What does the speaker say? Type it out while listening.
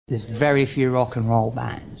there's very few rock and roll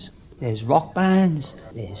bands. There's rock bands,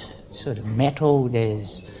 there's sort of metal,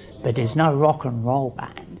 but there's no rock and roll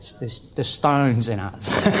bands. There's the Stones in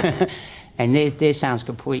us. And their sound's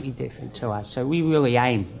completely different to us. So we really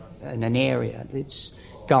aim in an area that's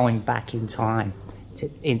going back in time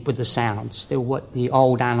with the sound, still what the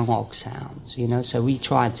old analog sounds, you know. So we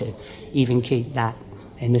try to even keep that,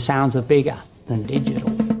 and the sounds are bigger than digital.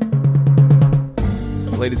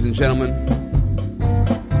 Ladies and gentlemen,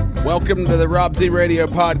 welcome to the Rob Z Radio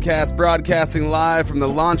Podcast, broadcasting live from the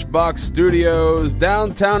Launchbox Studios,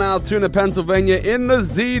 downtown Altoona, Pennsylvania, in the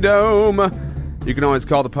Z-Dome. You can always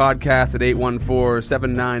call the podcast at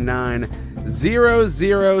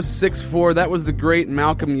 814-799-0064. That was the great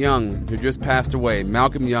Malcolm Young, who just passed away.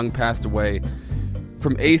 Malcolm Young passed away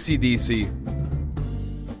from AC/DC,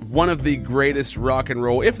 one of the greatest rock and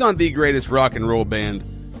roll, if not the greatest rock and roll band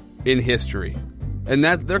in history. And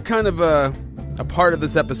that they're kind of a part of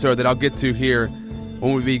this episode that I'll get to here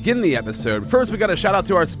when we begin the episode. First, we got to shout out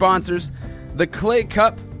to our sponsors, the Clay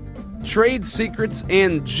Cup, Trade Secrets,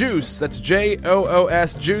 and Juice. That's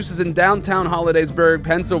Joos. Juice is in downtown Hollidaysburg,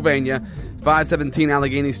 Pennsylvania, 517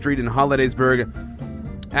 Allegheny Street in Hollidaysburg.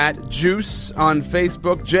 At Juice on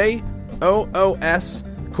Facebook, Joos,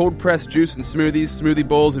 cold pressed juice and smoothies, smoothie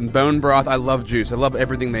bowls, and bone broth. I love Juice. I love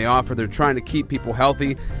everything they offer. They're trying to keep people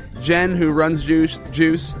healthy. Jen, who runs Juice,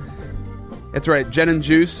 that's right, Jen and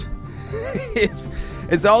Juice,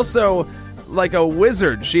 is also like a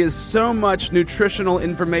wizard. She has so much nutritional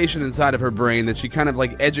information inside of her brain that she kind of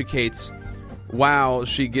like educates while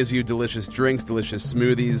she gives you delicious drinks, delicious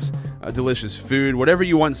smoothies, delicious food, whatever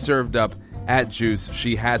you want served up at Juice,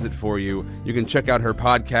 she has it for you. You can check out her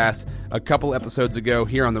podcast a couple episodes ago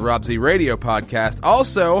here on the Rob Z Radio Podcast.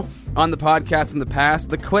 Also on the podcast in the past,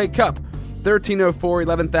 the Clay Cup, 1304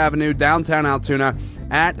 11th Avenue, downtown Altoona,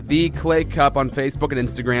 at the Clay Cup on Facebook and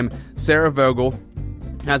Instagram. Sarah Vogel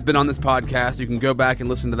has been on this podcast. You can go back and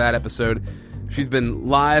listen to that episode. She's been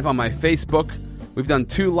live on my Facebook. We've done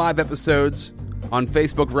 2 live episodes on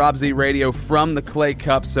Facebook, Rob Z Radio, from the Clay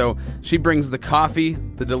Cup. So she brings the coffee,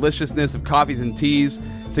 the deliciousness of coffees and teas,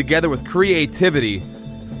 together with creativity.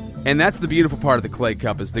 And that's the beautiful part of the Clay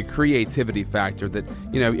Cup, is the creativity factor. That,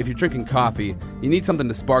 you know, if you're drinking coffee, you need something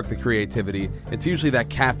to spark the creativity. It's usually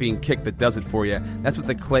that caffeine kick that does it for you. That's what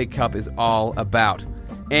the Clay Cup is all about.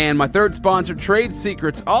 And my third sponsor, Trade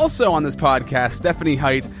Secrets, also on this podcast, Stephanie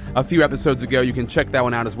Height, a few episodes ago. You can check that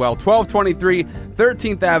one out as well. 1223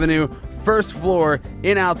 13th Avenue, first floor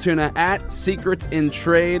in Altoona, at Secrets in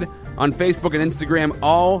Trade. On Facebook and Instagram,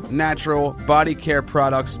 all natural body care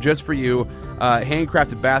products just for you.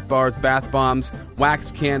 Handcrafted bath bars, bath bombs,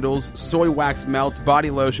 wax candles, soy wax melts,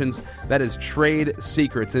 body lotions. That is Trade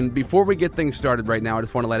Secrets. And before we get things started right now, I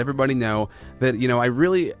just want to let everybody know that, you know, I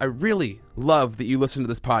really love that you listen to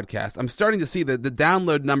this podcast. I'm starting to see the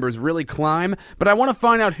download numbers really climb, but I want to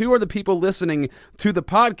find out who are the people listening to the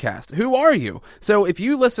podcast. Who are you? So if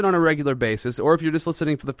you listen on a regular basis, or if you're just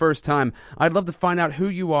listening for the first time, I'd love to find out who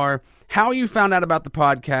you are, how you found out about the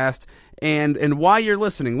podcast, and why you're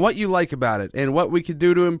listening, what you like about it, and what we could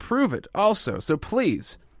do to improve it also. So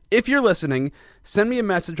please, if you're listening, send me a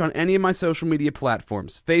message on any of my social media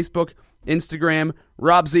platforms, Facebook, Instagram,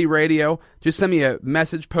 Rob Z Radio. Just send me a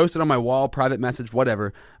message, post it on my wall, private message,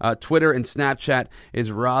 whatever. Twitter and Snapchat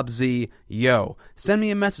is Rob Z Yo. Send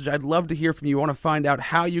me a message. I'd love to hear from you. I want to find out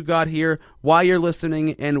how you got here, why you're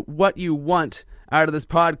listening, and what you want out of this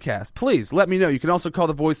podcast. Please let me know. You can also call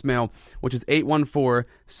the voicemail, which is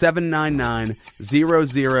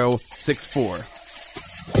 814-799-0064.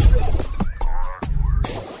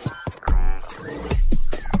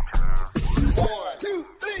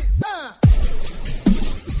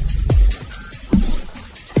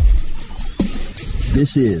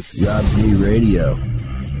 This is Rob Z Radio.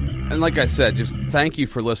 And like I said, just thank you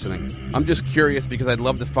for listening. I'm just curious because I'd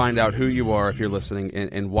love to find out who you are if you're listening,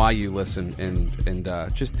 and why you listen, and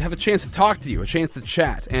just have a chance to talk to you, a chance to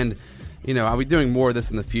chat. And, you know, I'll be doing more of this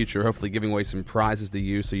in the future, hopefully giving away some prizes to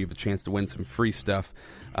you so you have a chance to win some free stuff.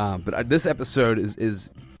 But this episode is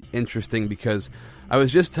interesting because I was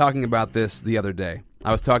just talking about this the other day.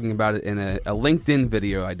 I was talking about it in a LinkedIn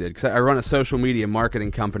video I did, because I run a social media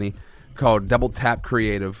marketing company called Double Tap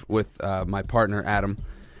Creative with my partner Adam.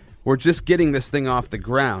 We're just getting this thing off the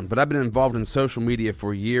ground, but I've been involved in social media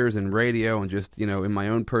for years, and radio, and just, you know, in my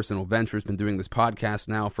own personal ventures. Been doing this podcast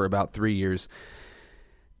now for about 3 years.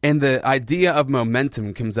 And the idea of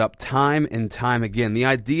momentum comes up time and time again. The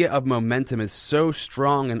idea of momentum is so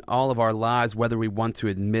strong in all of our lives, whether we want to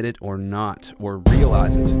admit it or not, or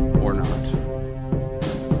realize it or not.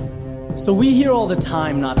 So we hear all the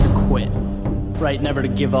time not to quit, right? Never to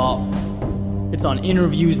give up. It's on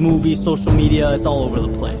interviews, movies, social media, it's all over the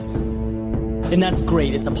place. And that's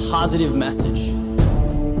great, it's a positive message.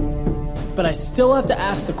 But I still have to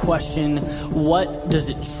ask the question, what does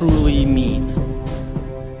it truly mean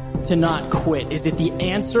to not quit? Is it the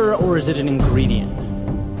answer or is it an ingredient?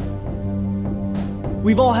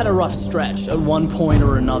 We've all had a rough stretch at one point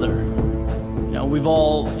or another. You know, we've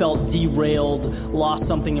all felt derailed, lost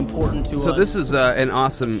something important to us. So this is an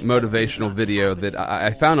awesome motivational video that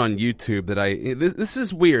I found on YouTube. This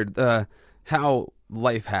is weird, how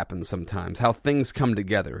life happens sometimes, how things come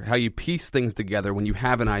together, how you piece things together when you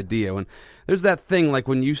have an idea. And there's that thing like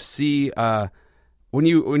when you see, when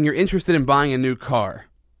you're interested in buying a new car,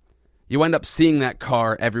 you end up seeing that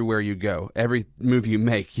car everywhere you go. Every move you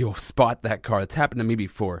make, you'll spot that car. It's happened to me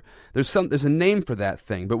before. There's a name for that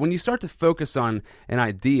thing. But when you start to focus on an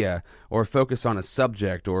idea or focus on a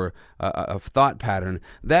subject or a thought pattern,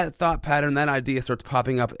 that thought pattern, that idea starts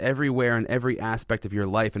popping up everywhere in every aspect of your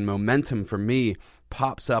life. And momentum, for me,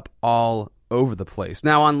 pops up all over the place.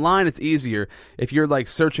 Now, online, it's easier. If you're like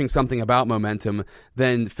searching something about momentum,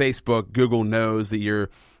 then Facebook, Google knows that you're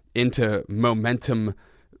into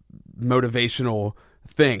motivational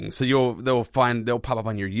things. So they'll pop up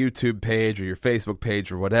on your YouTube page or your Facebook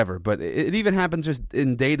page or whatever. But it even happens just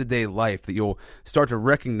in day-to-day life that you'll start to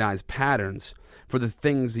recognize patterns for the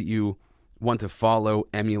things that you want to follow,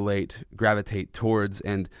 emulate, gravitate towards.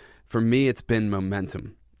 And for me, it's been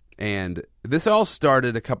momentum. And this all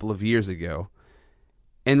started a couple of years ago.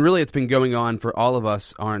 And really, it's been going on for all of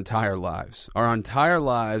us our entire lives. Our entire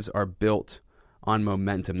lives are built on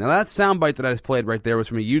momentum. Now, that soundbite that I just played right there was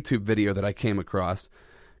from a YouTube video that I came across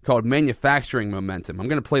called Manufacturing Momentum. I'm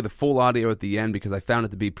going to play the full audio at the end because I found it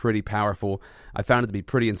to be pretty powerful. I found it to be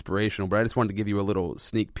pretty inspirational, but I just wanted to give you a little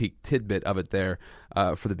sneak peek tidbit of it there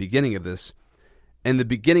for the beginning of this. In the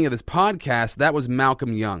beginning of this podcast, that was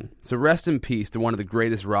Malcolm Young. So rest in peace to one of the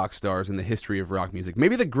greatest rock stars in the history of rock music.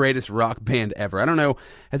 Maybe the greatest rock band ever. I don't know.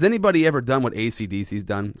 Has anybody ever done what AC/DC's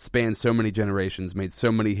done? Spanned so many generations, made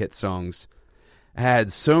so many hit songs,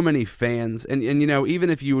 had so many fans. And you know, even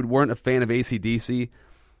if you weren't a fan of AC/DC,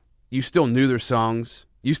 you still knew their songs.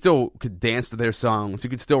 You still could dance to their songs. You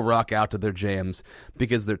could still rock out to their jams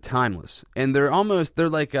because they're timeless. And they're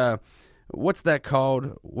like, what's that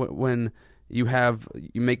called? When you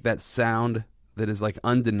make that sound that is like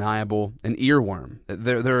undeniable, an earworm.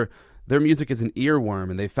 Their music is an earworm,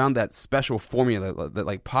 and they found that special formula that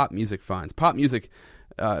like pop music finds. Pop music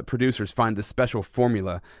producers find this special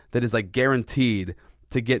formula that is like guaranteed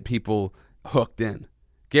to get people hooked in,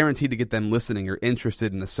 guaranteed to get them listening or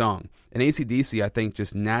interested in the song. And AC/DC, I think,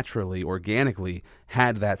 just naturally, organically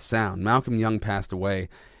had that sound. Malcolm Young passed away,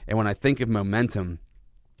 and when I think of momentum,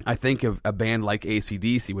 I think of a band like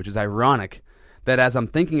AC/DC, which is ironic that as I'm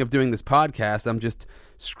thinking of doing this podcast, I'm just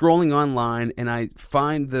scrolling online and I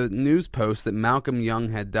find the news post that Malcolm Young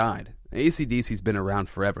had died. AC/DC's been around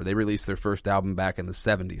forever. They released their first album back in the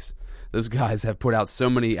 70s. Those guys have put out so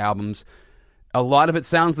many albums. A lot of it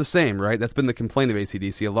sounds the same, right? That's been the complaint of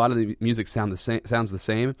AC/DC. A lot of the music sounds the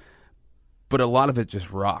same, but a lot of it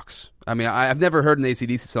just rocks. I mean, I've never heard an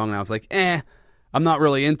AC/DC song and I was like, I'm not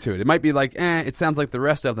really into it. It might be like, it sounds like the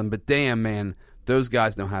rest of them, but damn, man, those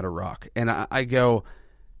guys know how to rock. And I go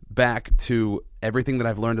back to everything that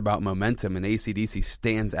I've learned about momentum, and AC/DC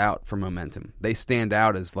stands out for momentum. They stand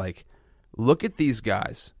out as like, look at these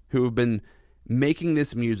guys who have been making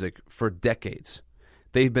this music for decades.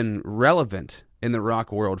 They've been relevant in the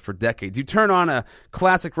rock world for decades. You turn on a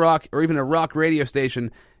classic rock or even a rock radio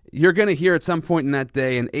station, you're going to hear at some point in that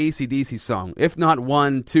day an AC/DC song, if not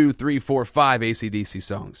 1, 2, 3, 4, 5 AC/DC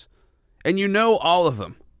songs. And you know all of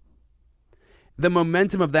them. The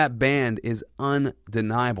momentum of that band is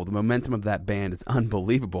undeniable. The momentum of that band is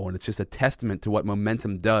unbelievable, and it's just a testament to what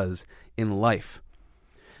momentum does in life.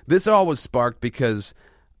 This all was sparked because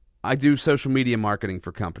I do social media marketing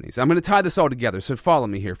for companies. I'm going to tie this all together, so follow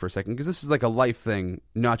me here for a second, because this is like a life thing,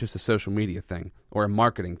 not just a social media thing or a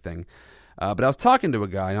marketing thing. But I was talking to a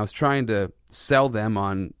guy, and I was trying to sell them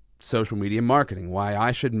on social media marketing, why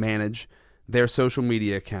I should manage their social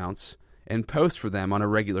media accounts and post for them on a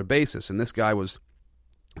regular basis. And this guy was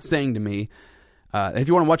saying to me, if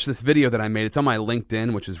you want to watch this video that I made, it's on my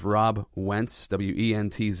LinkedIn, which is Rob Wentz,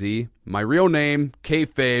 W-E-N-T-Z. My real name,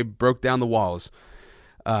 kayfabe, broke down the walls.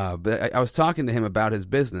 But I was talking to him about his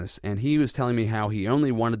business, and he was telling me how he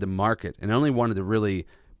only wanted to market and only wanted to really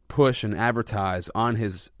push and advertise on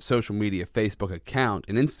his social media Facebook account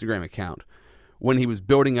and Instagram account when he was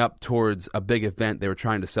building up towards a big event they were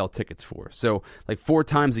trying to sell tickets for. So like 4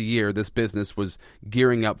 times a year, this business was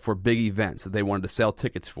gearing up for big events that they wanted to sell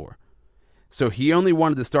tickets for. So he only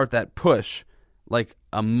wanted to start that push like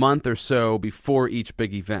a month or so before each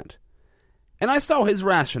big event. And I saw his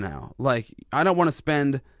rationale. Like, I don't want to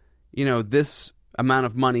spend, this amount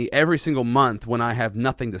of money every single month when I have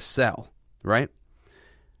nothing to sell, right?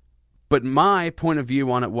 But my point of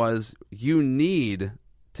view on it was, you need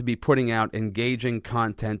to be putting out engaging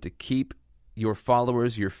content to keep your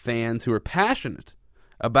followers, your fans who are passionate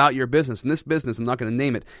about your business. And this business, I'm not going to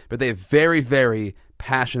name it, but they have very, very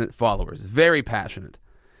passionate followers. Very passionate.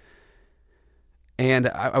 And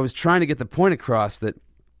I was trying to get the point across that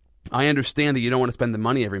I understand that you don't want to spend the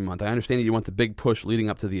money every month. I understand that you want the big push leading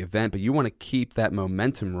up to the event, but you want to keep that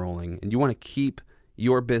momentum rolling, and you want to keep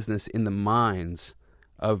your business in the minds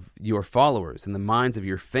of your followers, in the minds of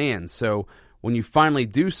your fans. So when you finally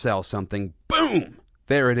do sell something, boom,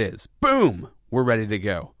 there it is. Boom, we're ready to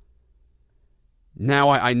go.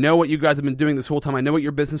 Now I know what you guys have been doing this whole time. I know what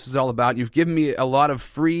your business is all about. You've given me a lot of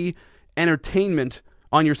free entertainment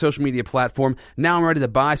on your social media platform. Now I'm ready to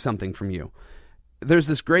buy something from you. There's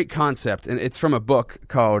this great concept, and it's from a book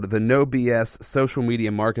called The No BS Social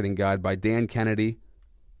Media Marketing Guide by Dan Kennedy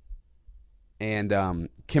and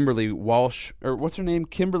Kimberly Walsh, or what's her name?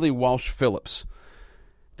 Kimberly Walsh Phillips.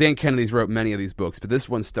 Dan Kennedy's wrote many of these books, but this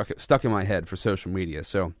one stuck in my head for social media.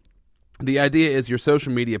 So the idea is your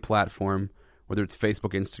social media platform, whether it's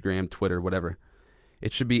Facebook, Instagram, Twitter, whatever,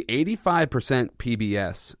 it should be 85%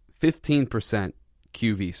 PBS, 15%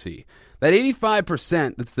 QVC. That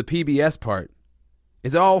 85% that's the PBS part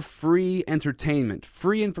is all free entertainment,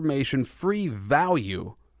 free information, free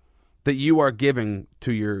value that you are giving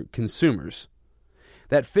to your consumers.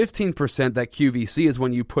 That 15%, that QVC, is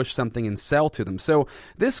when you push something and sell to them. So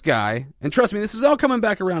this guy, and trust me, this is all coming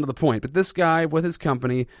back around to the point, but this guy with his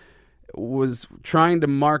company was trying to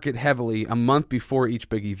market heavily a month before each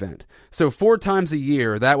big event. So 4 times a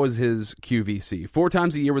year, that was his QVC. 4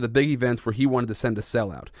 times a year were the big events where he wanted to send a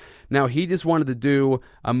sellout. Now, he just wanted to do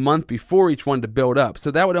a month before each one to build up.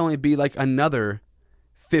 So that would only be like another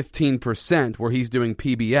 15% where he's doing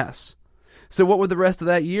PBS. So what would the rest of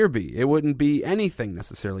that year be? It wouldn't be anything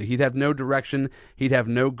necessarily. He'd have no direction. He'd have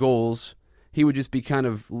no goals. He would just be kind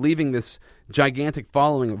of leaving this gigantic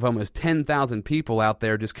following of almost 10,000 people out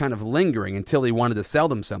there just kind of lingering until he wanted to sell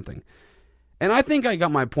them something. And I think I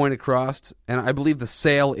got my point across, and I believe the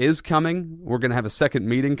sale is coming. We're going to have a second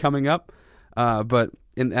meeting coming up. But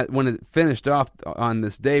when it finished off on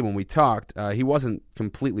this day when we talked, he wasn't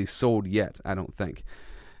completely sold yet, I don't think.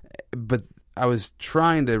 But I was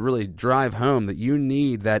trying to really drive home that you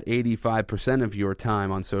need that 85% of your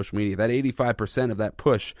time on social media. That 85% of that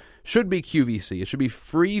push should be QVC. It should be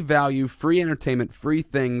free value, free entertainment, free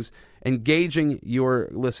things, engaging your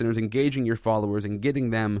listeners, engaging your followers, and getting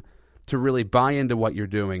them to really buy into what you're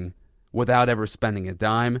doing without ever spending a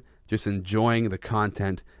dime, just enjoying the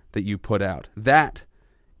content that you put out. That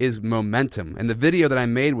is momentum. And the video that I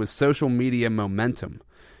made was social media momentum.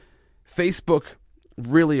 Facebook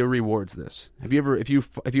really rewards this. If you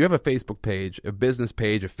have a Facebook page, a business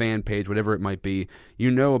page, a fan page, whatever it might be, you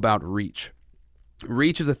know about reach.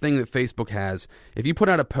 Reach is the thing that Facebook has. If you put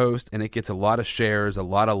out a post and it gets a lot of shares, a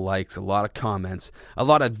lot of likes, a lot of comments, a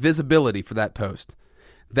lot of visibility for that post,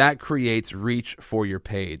 that creates reach for your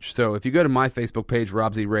page. So if you go to my Facebook page,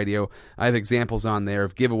 Rob Z Radio, I have examples on there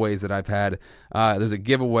of giveaways that I've had. There's a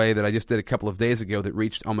giveaway that I just did a couple of days ago that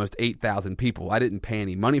reached almost 8,000 people. I didn't pay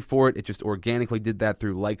any money for it. It just organically did that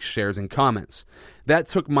through likes, shares, and comments. That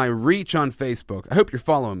took my reach on Facebook. I hope you're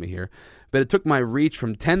following me here. But it took my reach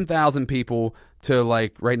from 10,000 people to,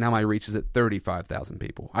 like, right now my reach is at 35,000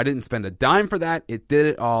 people. I didn't spend a dime for that. It did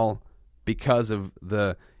it all because of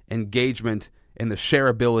the engagement and the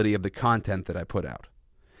shareability of the content that I put out.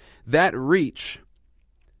 That reach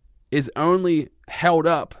is only held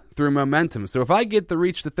up through momentum. So if I get the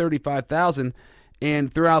reach to 35,000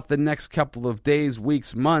 and throughout the next couple of days,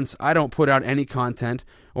 weeks, months, I don't put out any content,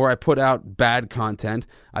 or I put out bad content,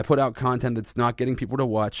 I put out content that's not getting people to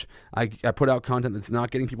watch, I put out content that's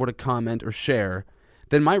not getting people to comment or share,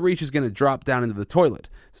 then my reach is going to drop down into the toilet.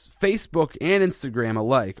 Facebook and Instagram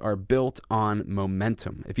alike are built on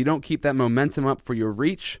momentum. If you don't keep that momentum up for your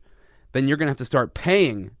reach, then you're going to have to start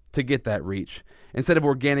paying to get that reach instead of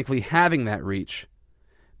organically having that reach,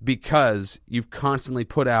 because you've constantly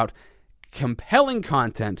put out compelling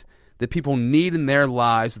content that people need in their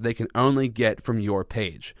lives that they can only get from your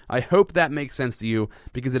page. I hope that makes sense to you,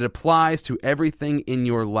 because it applies to everything in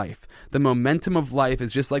your life. The momentum of life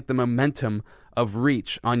is just like the momentum of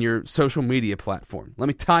reach on your social media platform. Let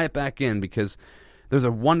me tie it back in, because there's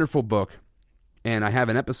a wonderful book, and I have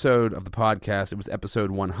an episode of the podcast. It was episode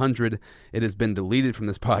 100. It has been deleted from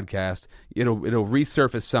this podcast. It'll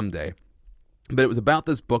resurface someday. But it was about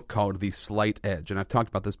this book called The Slight Edge, and I've talked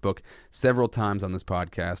about this book several times on this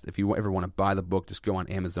podcast. If you ever want to buy the book, just go on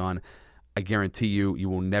Amazon. I guarantee you, you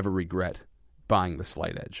will never regret buying The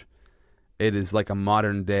Slight Edge. It is like a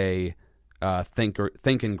modern-day Think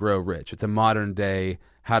and Grow Rich. It's a modern-day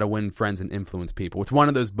How to Win Friends and Influence People. It's one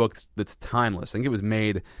of those books that's timeless. I think it was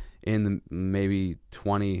made in maybe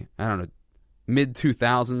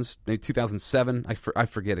mid-2000s, maybe 2007. I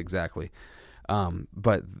forget exactly.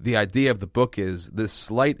 But the idea of the book is this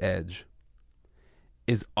slight edge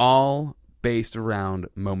is all based around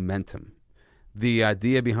momentum. The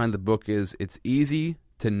idea behind the book is it's easy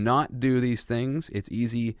to not do these things. It's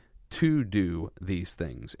easy to do these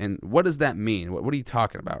things. And what does that mean? What are you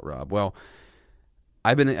talking about, Rob? Well,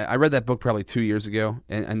 I read that book probably 2 years ago,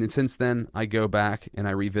 and since then I go back and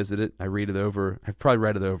I revisit it. I read it over. I've probably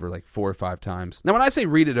read it over like 4 or 5 times. Now, when I say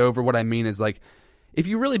read it over, what I mean is like, if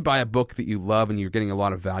you really buy a book that you love and you're getting a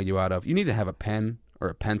lot of value out of, you need to have a pen or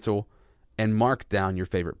a pencil and mark down your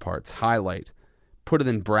favorite parts, highlight, put it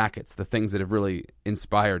in brackets, the things that have really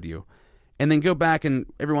inspired you. And then go back and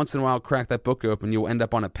every once in a while crack that book open. You'll end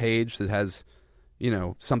up on a page that has,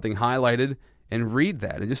 something highlighted, and read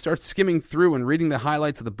that. And just start skimming through and reading the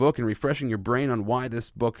highlights of the book and refreshing your brain on why this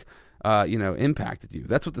book impacted you.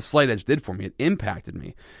 That's what The Slight Edge did for me. It impacted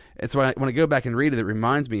me. And so when I go back and read it, it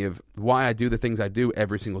reminds me of why I do the things I do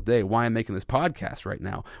every single day, why I'm making this podcast right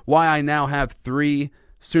now, why I now have 3,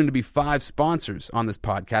 soon to be 5 sponsors on this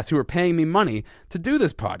podcast who are paying me money to do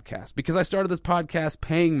this podcast, because I started this podcast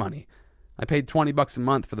paying money. I paid $20 a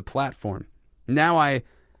month for the platform. Now I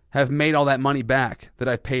have made all that money back that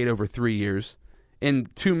I've paid over 3 years. In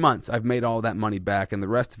 2 months, I've made all that money back, and the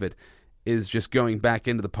rest of it is just going back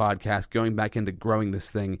into the podcast, going back into growing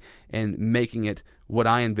this thing and making it what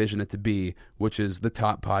I envision it to be, which is the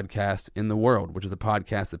top podcast in the world, which is a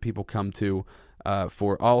podcast that people come to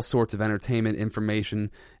for all sorts of entertainment,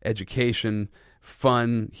 information, education,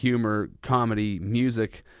 fun, humor, comedy,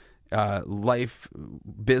 music, life,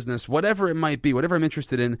 business, whatever it might be, whatever I'm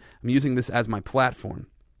interested in. I'm using this as my platform.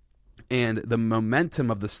 And the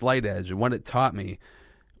momentum of The Slight Edge and what it taught me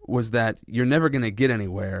was that you're never going to get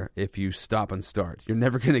anywhere if you stop and start. You're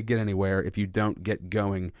never going to get anywhere if you don't get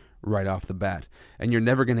going right off the bat. And you're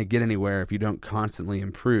never going to get anywhere if you don't constantly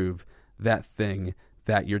improve that thing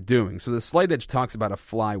that you're doing. So The Slight Edge talks about a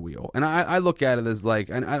flywheel. And I look at it as like,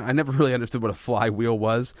 I never really understood what a flywheel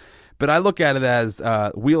was, but I look at it as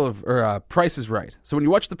Price is Right. So when you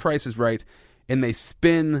watch The Price is Right and they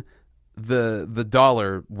spin the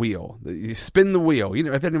dollar wheel. You spin the wheel.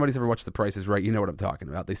 If anybody's ever watched The Price is Right, you know what I'm talking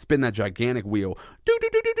about. They spin that gigantic wheel,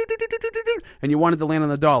 and you want it to land on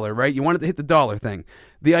the dollar, right? You want it to hit the dollar thing.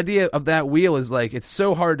 The idea of that wheel is like, it's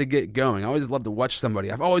so hard to get going. I always love to watch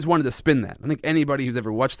somebody. I've always wanted to spin that. I think anybody who's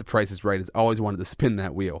ever watched The Price is Right has always wanted to spin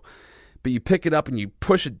that wheel. But you pick it up and you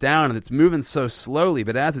push it down, and it's moving so slowly,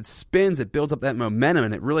 but as it spins, it builds up that momentum,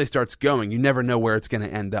 and it really starts going. You never know where it's going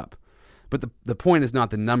to end up. But the point is not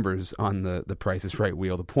the numbers on the Price is Right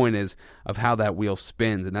wheel. The point is of how that wheel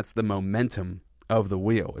spins, and that's the momentum of the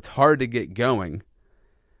wheel. It's hard to get going,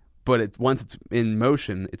 but once it's in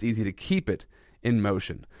motion, it's easy to keep it in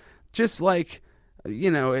motion. Just like,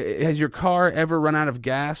 has your car ever run out of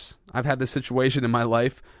gas? I've had this situation in my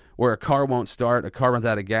life where a car won't start, a car runs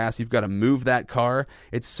out of gas, you've got to move that car.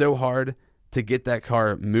 It's so hard to get that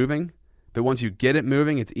car moving. But once you get it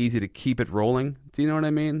moving, it's easy to keep it rolling. Do you know what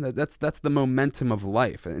I mean? That's the momentum of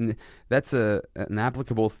life. And that's an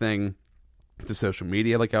applicable thing to social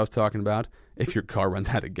media, like I was talking about, if your car runs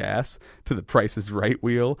out of gas, to the Price is Right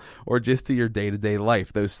wheel, or just to your day-to-day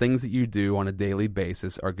life. Those things that you do on a daily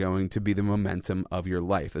basis are going to be the momentum of your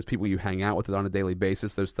life. Those people you hang out with on a daily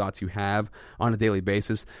basis, those thoughts you have on a daily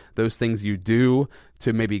basis, those things you do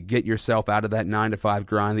to maybe get yourself out of that 9-to-5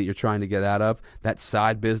 grind that you're trying to get out of, that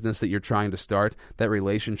side business that you're trying to start, that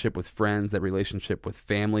relationship with friends, that relationship with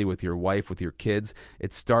family, with your wife, with your kids.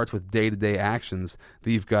 It starts with day-to-day actions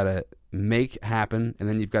that you've got to make happen, and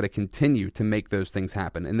then you've got to continue to make those things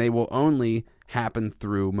happen. And they will only happen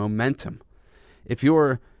through momentum. If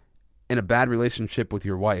you're in a bad relationship with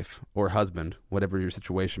your wife or husband, whatever your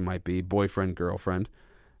situation might be, boyfriend, girlfriend,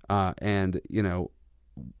 and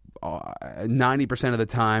 90% of the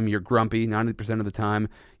time you're grumpy, 90% of the time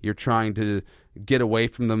you're trying to get away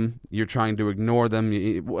from them, you're trying to ignore them.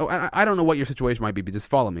 I don't know what your situation might be, but just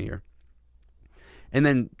follow me here. And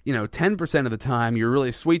then, 10% of the time you're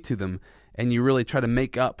really sweet to them, and you really try to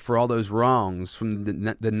make up for all those wrongs from the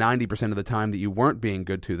 90% of the time that you weren't being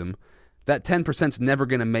good to them. that 10%'s never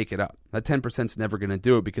going to make it up. That 10%'s never going to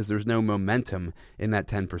do it because there's no momentum in that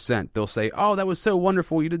 10%. They'll say, oh, that was so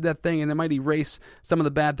wonderful, you did that thing, and it might erase some of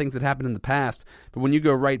the bad things that happened in the past. But when you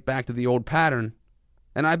go right back to the old pattern,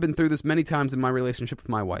 and I've been through this many times in my relationship with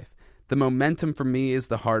my wife, the momentum for me is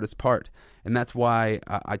the hardest part. And that's why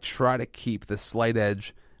I try to keep the slight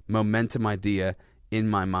edge momentum idea in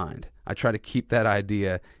my mind. I try to keep that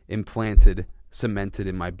idea implanted, cemented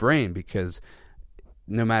in my brain, because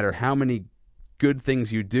no matter how many good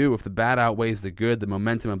things you do, if the bad outweighs the good, the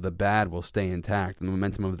momentum of the bad will stay intact, and the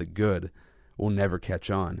momentum of the good will never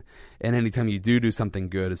catch on. And anytime you do something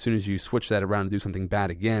good, as soon as you switch that around and do something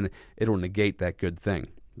bad again, it'll negate that good thing.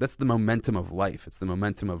 That's the momentum of life. It's the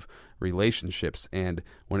momentum of relationships. And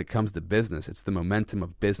when it comes to business, it's the momentum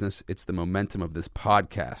of business. It's the momentum of this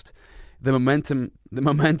podcast. The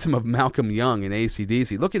momentum of Malcolm Young and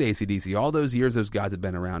AC/DC. Look at AC/DC. All those years those guys have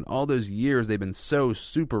been around. All those years they've been so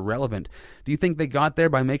super relevant. Do you think they got there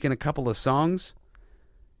by making a couple of songs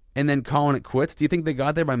and then calling it quits? Do you think they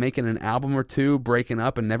got there by making an album or two, breaking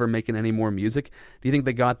up and never making any more music? Do you think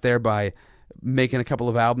they got there by making a couple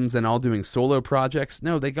of albums and all doing solo projects?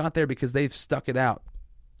 No, they got there because they've stuck it out.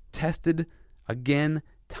 Tested again,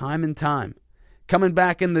 time and time. Coming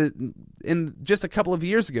back in just a couple of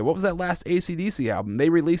years ago, what was that last AC/DC album? They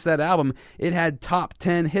released that album. It had top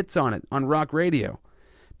 10 hits on it on rock radio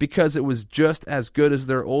because it was just as good as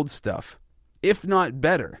their old stuff, if not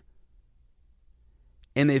better.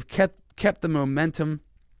 And they've kept the momentum.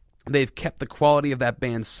 They've kept the quality of that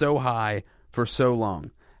band so high for so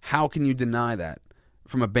long. How can you deny that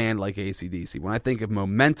from a band like AC/DC? When I think of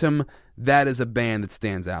momentum, that is a band that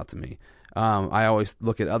stands out to me. I always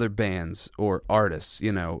look at other bands or artists,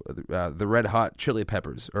 the Red Hot Chili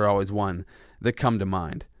Peppers are always one that come to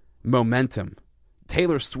mind. Momentum.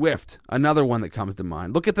 Taylor Swift, another one that comes to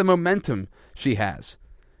mind. Look at the momentum she has.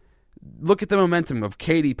 Look at the momentum of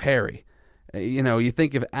Katy Perry. You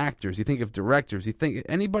think of actors, you think of directors, you think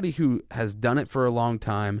anybody who has done it for a long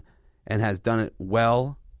time and has done it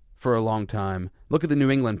well for a long time. Look at the New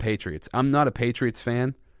England Patriots. I'm not a Patriots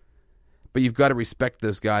fan, but you've got to respect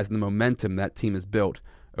those guys and the momentum that team has built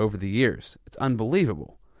over the years. It's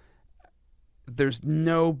unbelievable. There's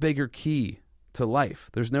no bigger key to life.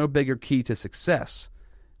 There's no bigger key to success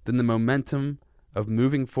than the momentum of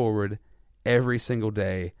moving forward every single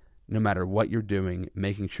day, no matter what you're doing,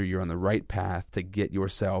 making sure you're on the right path to get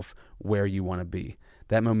yourself where you want to be.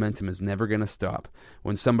 That momentum is never going to stop.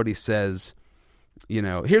 When somebody says,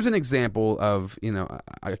 here's an example of,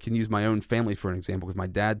 I can use my own family for an example because my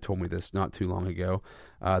dad told me this not too long ago,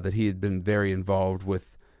 that he had been very involved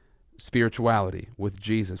with spirituality, with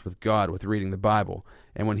Jesus, with God, with reading the Bible.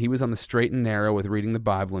 And when he was on the straight and narrow with reading the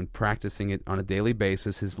Bible and practicing it on a daily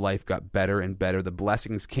basis, his life got better and better. The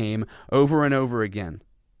blessings came over and over again.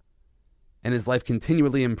 And his life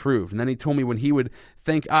continually improved. And then he told me when he would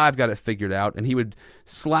think, I've got it figured out, and he would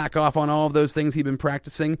slack off on all of those things he'd been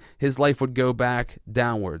practicing, his life would go back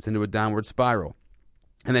downwards, into a downward spiral.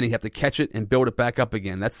 And then he'd have to catch it and build it back up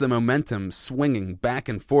again. That's the momentum swinging back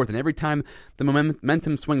and forth. And every time the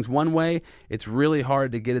momentum swings one way, it's really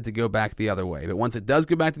hard to get it to go back the other way. But once it does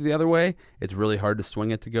go back to the other way, it's really hard to swing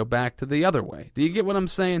it to go back to the other way. Do you get what I'm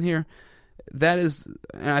saying here? That is,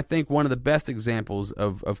 and I think, one of the best examples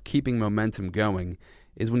of keeping momentum going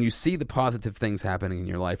is when you see the positive things happening in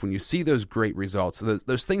your life, when you see those great results,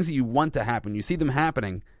 those things that you want to happen, you see them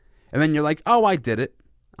happening, and then you're like, oh, I did it.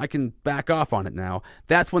 I can back off on it now.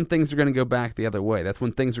 That's when things are going to go back the other way. That's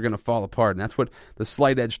when things are going to fall apart, and that's what the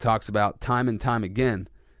Slight Edge talks about time and time again.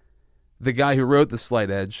 The guy who wrote the Slight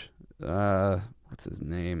Edge, what's his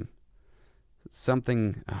name?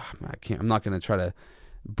 Something, I'm not going to try to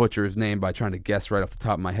butcher his name by trying to guess right off the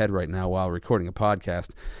top of my head right now while recording a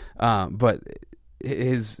podcast. But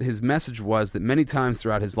his message was that many times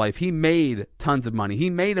throughout his life, he made tons of money. He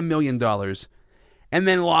made $1 million and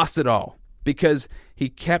then lost it all because he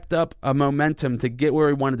kept up a momentum to get where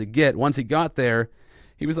he wanted to get. Once he got there,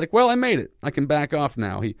 he was like, well, I made it. I can back off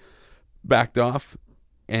now. He backed off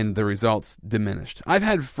and the results diminished. I've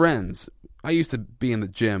had friends. I used to be in the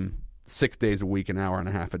gym 6 days a week, an hour and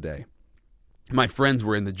a half a day. My friends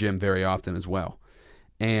were in the gym very often as well.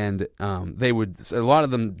 And a lot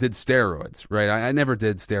of them did steroids, right? I never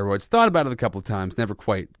did steroids. Thought about it a couple of times, never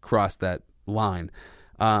quite crossed that line.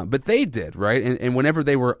 But they did, right? And whenever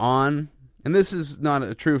they were on, and this is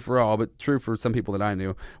not true for all, but true for some people that I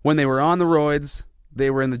knew, when they were on the roids, they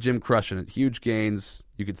were in the gym crushing it. Huge gains.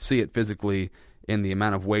 You could see it physically in the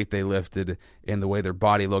amount of weight they lifted, in the way their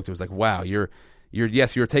body looked. It was like, wow, you're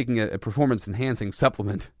taking a performance-enhancing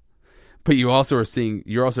supplement, but you're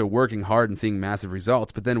also working hard and seeing massive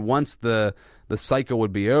results. But then once the cycle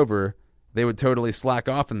would be over, they would totally slack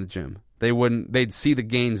off in the gym. They'd see the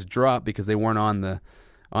gains drop because they weren't on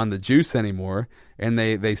the juice anymore, and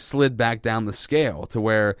they slid back down the scale to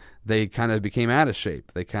where they kind of became out of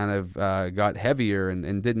shape. They kind of got heavier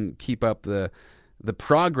and didn't keep up the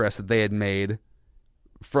progress that they had made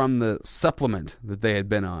from the supplement that they had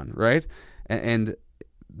been on, right? And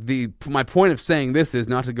my point of saying this is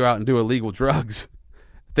not to go out and do illegal drugs,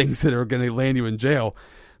 things that are going to land you in jail.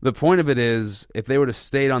 The point of it is, if they would have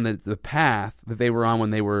stayed on the path that they were on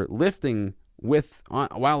when they were lifting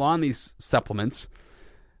while on these supplements,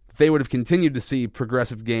 they would have continued to see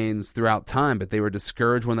progressive gains throughout time, but they were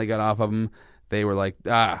discouraged when they got off of them. They were like,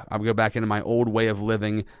 I'll go back into my old way of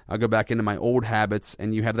living. I'll go back into my old habits.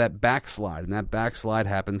 And you have that backslide, and that backslide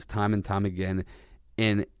happens time and time again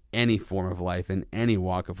in any form of life, in any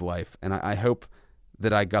walk of life. And I hope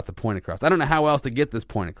that I got the point across. I don't know how else to get this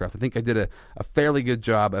point across. I think I did a fairly good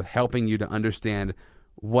job of helping you to understand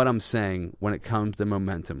what I'm saying when it comes to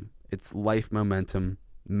momentum. It's life momentum.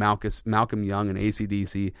 Malcolm Young and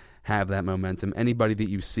AC/DC have that momentum. Anybody that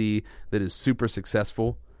you see that is super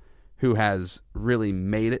successful, who has really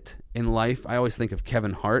made it in life, I always think of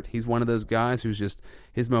Kevin Hart. He's one of those guys who's just,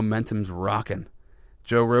 his momentum's rocking.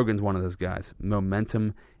 Joe Rogan's one of those guys.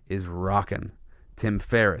 Momentum is rocking. Tim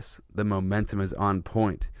Ferriss, the momentum is on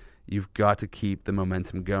point. You've got to keep the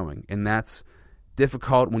momentum going. And that's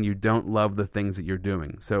difficult when you don't love the things that you're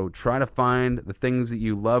doing. So try to find the things that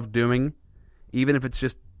you love doing, even if it's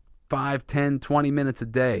just 5, 10, 20 minutes a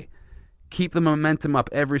day. Keep the momentum up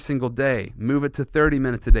every single day. Move it to 30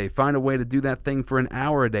 minutes a day. Find a way to do that thing for an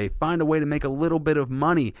hour a day. Find a way to make a little bit of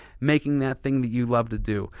money making that thing that you love to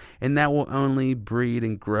do. And that will only breed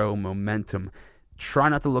and grow momentum. Try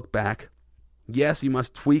not to look back. Yes, you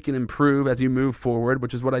must tweak and improve as you move forward,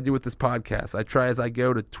 which is what I do with this podcast. I try as I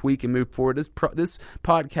go to tweak and move forward. This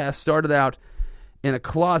podcast started out in a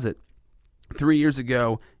closet 3 years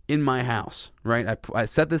ago in my house, right? I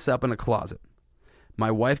set this up in a closet. My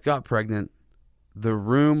wife got pregnant. The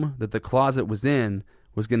room that the closet was in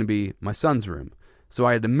was going to be my son's room. So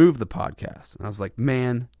I had to move the podcast. And I was like,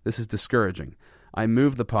 man, this is discouraging. I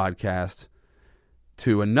moved the podcast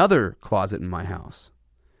to another closet in my house.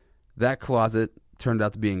 That closet turned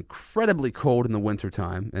out to be incredibly cold in the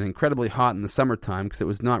wintertime and incredibly hot in the summertime because it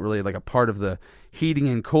was not really like a part of the heating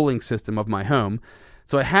and cooling system of my home.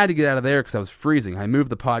 So I had to get out of there because I was freezing. I moved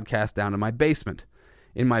the podcast down to my basement.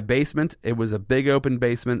 In my basement, it was a big open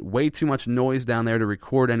basement, way too much noise down there to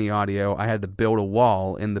record any audio. I had to build a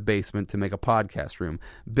wall in the basement to make a podcast room.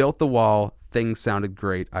 Built the wall, things sounded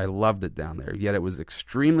great. I loved it down there. Yet it was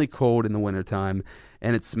extremely cold in the wintertime,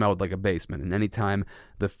 and it smelled like a basement. And anytime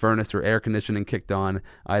the furnace or air conditioning kicked on,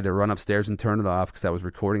 I had to run upstairs and turn it off because I was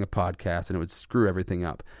recording a podcast, and it would screw everything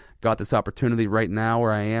up. Got this opportunity right now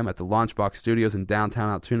where I am at the Launchbox Studios in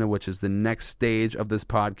downtown Altoona, which is the next stage of this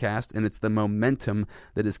podcast, and it's the momentum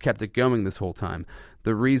that has kept it going this whole time.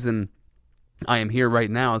 The reason I am here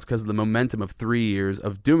right now is because of the momentum of 3 years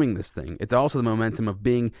of doing this thing. It's also the momentum of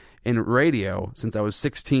being in radio since I was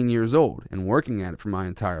 16 years old and working at it for my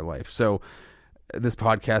entire life. So this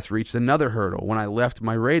podcast reached another hurdle. When I left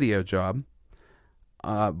my radio job,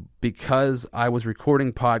 because I was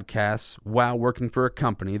recording podcasts while working for a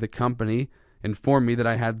company, the company informed me that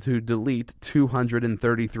I had to delete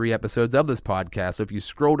 233 episodes of this podcast. So if you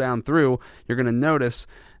scroll down through, you're going to notice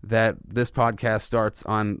that this podcast starts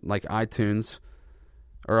on like iTunes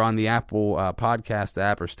or on the Apple podcast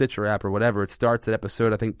app or Stitcher app or whatever. It starts at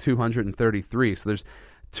episode, I think, 233. So there's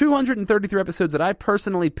 233 episodes that I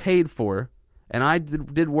personally paid for, and I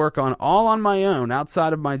did work on all on my own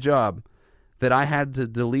outside of my job, that I had to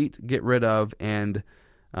delete, get rid of, and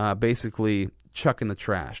basically chuck in the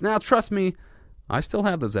trash. Now, trust me, I still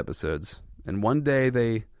have those episodes, and one day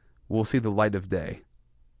they will see the light of day.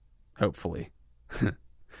 Hopefully.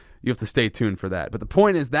 You have to stay tuned for that. But the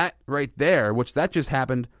point is that right there, which that just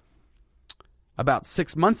happened about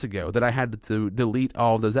 6 months ago, that I had to delete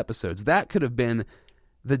all of those episodes. That could have been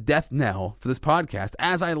the death knell for this podcast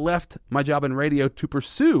as I left my job in radio to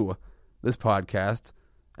pursue this podcast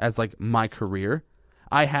as like my career.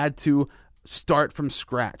 I had to start from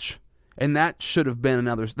scratch. And that could have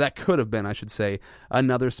been, I should say,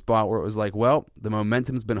 another spot where it was like, well, the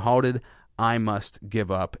momentum's been halted. I must give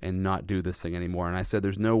up and not do this thing anymore. And I said,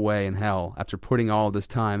 there's no way in hell, after putting all this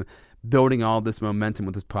time, building all this momentum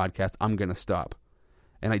with this podcast, I'm going to stop.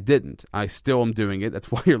 And I didn't. I still am doing it.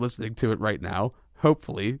 That's why you're listening to it right now.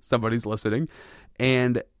 Hopefully somebody's listening.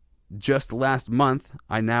 And just last month,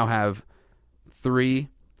 I now have 3,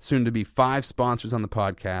 soon to be 5 sponsors on the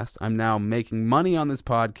podcast. I'm now making money on this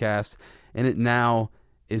podcast, and it now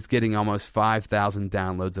is getting almost 5,000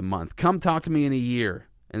 downloads a month. Come talk to me in a year,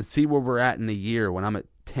 and see where we're at in a year when I'm at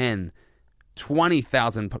 10,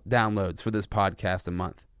 20,000 downloads for this podcast a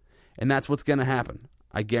month. And that's what's going to happen.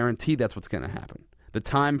 I guarantee that's what's going to happen. The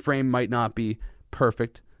time frame might not be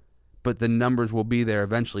perfect, but the numbers will be there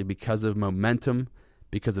eventually because of momentum,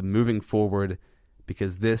 because of moving forward,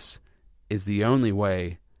 because this is the only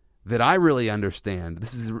way that I really understand.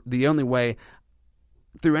 This is the only way,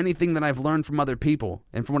 through anything that I've learned from other people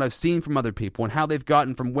and from what I've seen from other people and how they've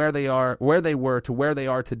gotten from where they were to where they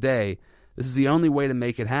are today. This is the only way to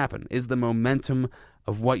make it happen, is the momentum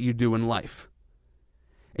of what you do in life.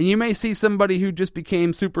 And you may see somebody who just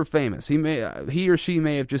became super famous. He or she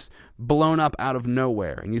may have just blown up out of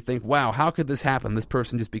nowhere. And you think, wow, how could this happen? This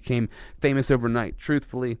person just became famous overnight.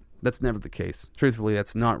 Truthfully, that's never the case. Truthfully,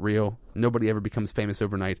 that's not real. Nobody ever becomes famous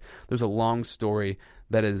overnight. There's a long story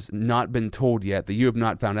that has not been told yet, that you have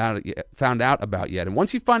not found out about yet. And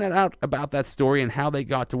once you find out about that story and how they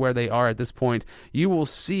got to where they are at this point, you will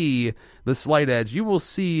see the slight edge. You will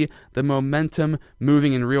see the momentum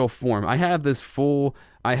moving in real form. I have the whole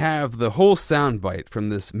soundbite from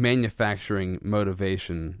this manufacturing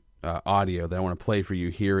motivation audio that I want to play for you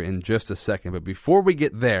here in just a second. But before we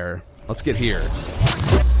get there, let's get here.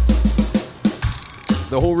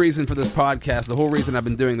 The whole reason for this podcast, the whole reason I've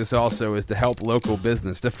been doing this also, is to help local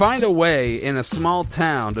business, to find a way in a small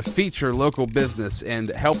town to feature local business and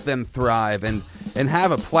help them thrive and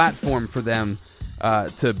have a platform for them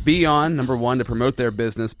to be on, number one, to promote their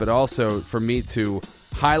business, but also for me to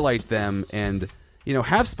highlight them and, you know,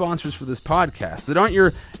 have sponsors for this podcast that aren't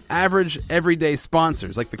your average everyday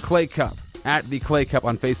sponsors, like the Clay Cup, at the Clay Cup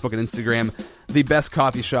on Facebook and Instagram, the best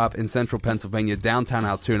coffee shop in central Pennsylvania, downtown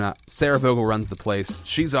Altoona. Sarah Vogel runs the place.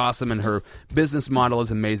 She's awesome, and her business model is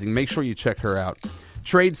amazing. Make sure you check her out.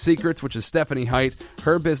 Trade Secrets, which is Stephanie Height.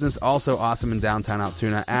 Her business also awesome in downtown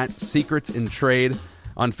Altoona, at Secrets in Trade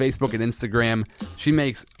on Facebook and Instagram. She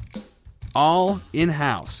makes all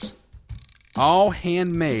in-house, all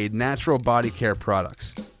handmade natural body care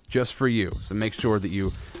products just for you. So make sure that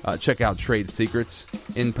you check out Trade Secrets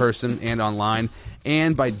in person and online.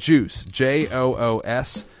 And by Joos, Joos,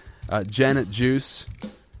 Jen at Joos.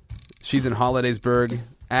 She's in Hollidaysburg,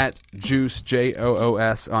 at Joos,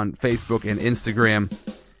 Joos, on Facebook and Instagram.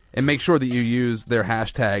 And make sure that you use their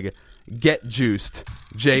hashtag GetJuiced,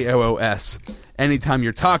 Joos, anytime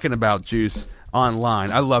you're talking about juice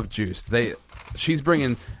online. I love Joos. She's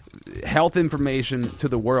bringing health information to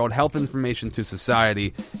the world, health information to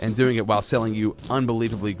society, and doing it while selling you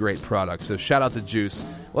unbelievably great products. So shout out to Joos.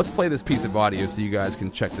 Let's play this piece of audio so you guys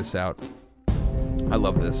can check this out. I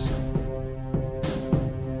love this.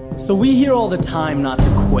 So we hear all the time not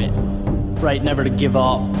to quit, right? Never to give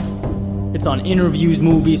up. It's on interviews,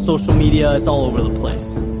 movies, social media, it's all over the place.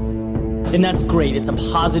 And that's great, it's a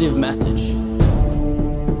positive message.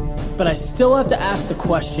 But I still have to ask the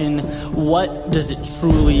question, what does it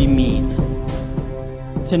truly mean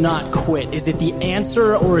to not quit? Is it the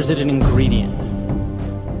answer or is it an ingredient?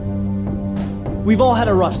 We've all had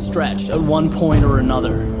a rough stretch at one point or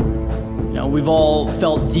another. You know, we've all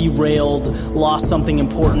felt derailed, lost something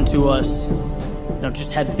important to us,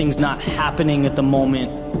 just had things not happening at the moment.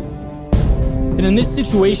 And in this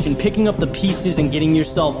situation, picking up the pieces and getting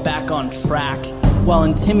yourself back on track, while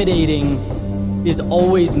intimidating, is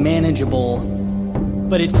always manageable,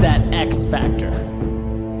 but it's that X factor.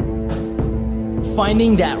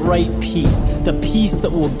 Finding that right piece, the piece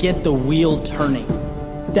that will get the wheel turning,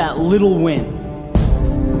 that little win.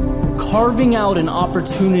 Carving out an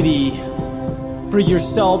opportunity for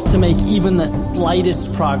yourself to make even the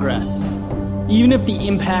slightest progress, even if the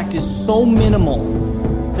impact is so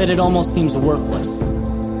minimal that it almost seems worthless.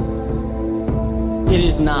 It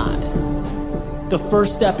is not. The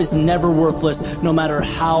first step is never worthless, no matter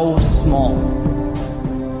how small.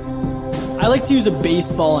 I like to use a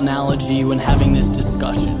baseball analogy when having this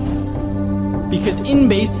discussion. Because in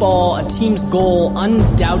baseball, a team's goal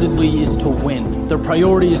undoubtedly is to win. Their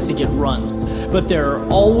priority is to get runs. But there are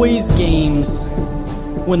always games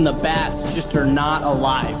when the bats just are not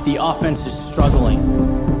alive. The offense is struggling.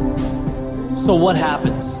 So what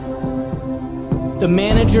happens? The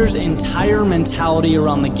manager's entire mentality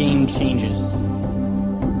around the game changes.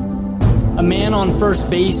 A man on first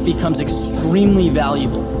base becomes extremely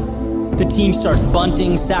valuable. The team starts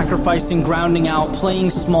bunting, sacrificing, grounding out,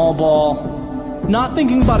 playing small ball, not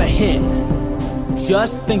thinking about a hit,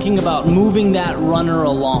 just thinking about moving that runner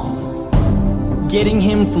along, getting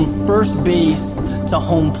him from first base to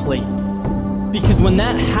home plate. Because when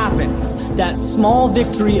that happens, that small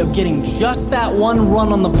victory of getting just that one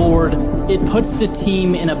run on the board, it puts the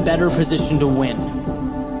team in a better position to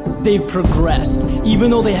win. They've progressed,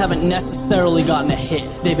 even though they haven't necessarily gotten a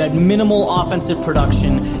hit. They've had minimal offensive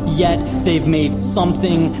production, yet they've made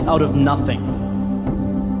something out of nothing.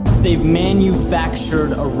 They've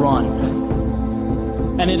manufactured a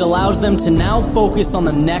run. And it allows them to now focus on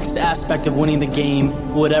the next aspect of winning the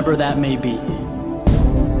game, whatever that may be.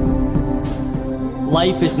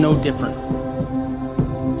 Life is no different.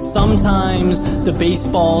 Sometimes the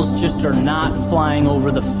baseballs just are not flying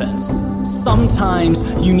over the fence. Sometimes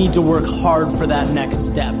you need to work hard for that next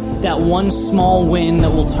step, that one small win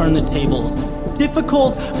that will turn the tables.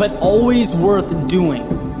 Difficult, but always worth doing.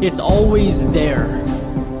 It's always there.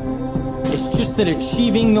 It's just that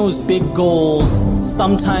achieving those big goals,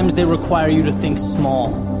 sometimes they require you to think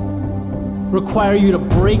small. Require you to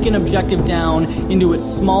break an objective down into its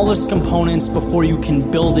smallest components before you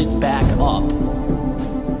can build it back up.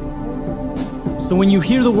 So when you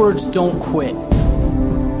hear the words "don't quit,"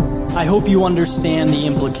 I hope you understand the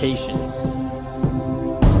implications.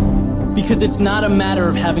 Because it's not a matter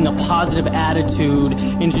of having a positive attitude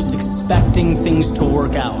and just expecting things to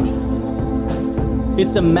work out.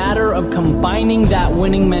 It's a matter of combining that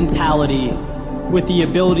winning mentality with the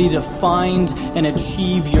ability to find and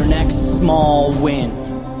achieve your next small win,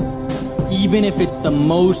 even if it's the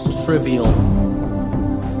most trivial,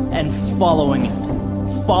 and following it.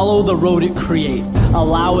 Follow the road it creates.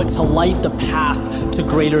 Allow it to light the path to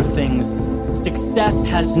greater things. Success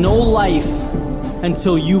has no life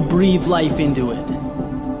until you breathe life into it.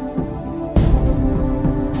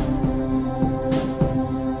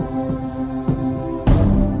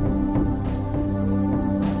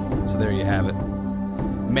 So there you have it.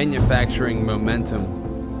 Manufacturing momentum.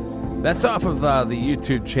 That's off of the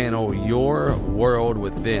YouTube channel Your World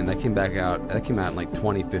Within. That came out in like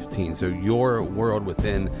 2015. So Your World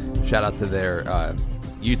Within. Shout out to their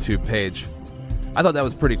YouTube page. I thought that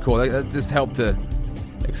was pretty cool. That just helped to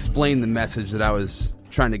explain the message that I was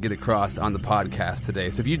trying to get across on the podcast today.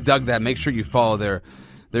 So if you dug that, make sure you follow their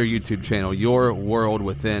YouTube channel, Your World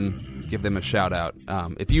Within. Give them a shout out.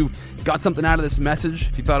 If you got something out of this message,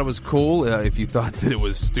 if you thought it was cool, if you thought that it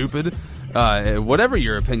was stupid, whatever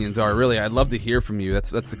your opinions are, really, I'd love to hear from you. That's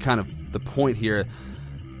the kind of the point here.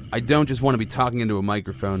 I don't just want to be talking into a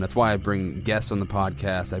microphone. That's why I bring guests on the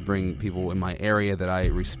podcast. I bring people in my area that I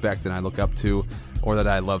respect and I look up to, or that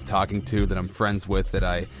I love talking to, that I'm friends with, that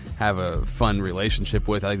I have a fun relationship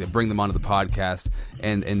with. I like to bring them onto the podcast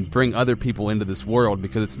and bring other people into this world,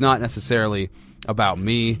 because it's not necessarily about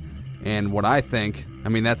me and what I think. I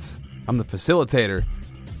mean, I'm the facilitator,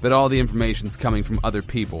 but all the information's coming from other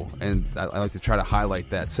people, and I like to try to highlight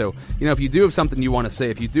that. So, if you do have something you want to say,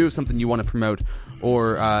 if you do have something you want to promote,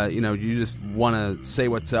 or, you just want to say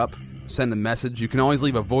what's up, send a message. You can always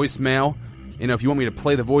leave a voicemail. If you want me to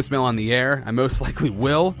play the voicemail on the air, I most likely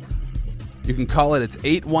will. You can call it. It's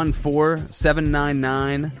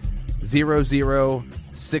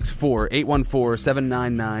 814-799-0064.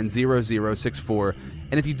 814-799-0064.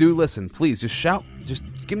 And if you do listen, please just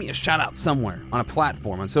give me a shout out somewhere on a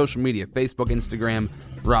platform, on social media, Facebook, Instagram,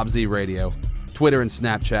 Rob Z Radio. Twitter and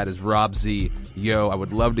Snapchat is Rob Z Yo. I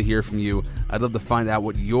would love to hear from you. I'd love to find out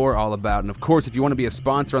what you're all about. And of course, if you want to be a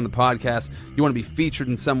sponsor on the podcast, you want to be featured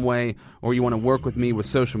in some way, or you want to work with me with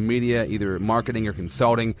social media, either marketing or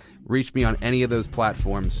consulting, reach me on any of those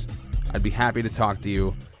platforms. I'd be happy to talk to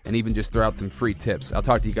you and even just throw out some free tips. I'll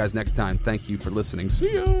talk to you guys next time. Thank you for listening.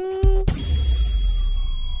 See ya!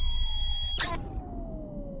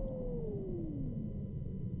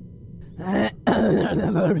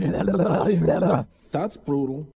 That's brutal.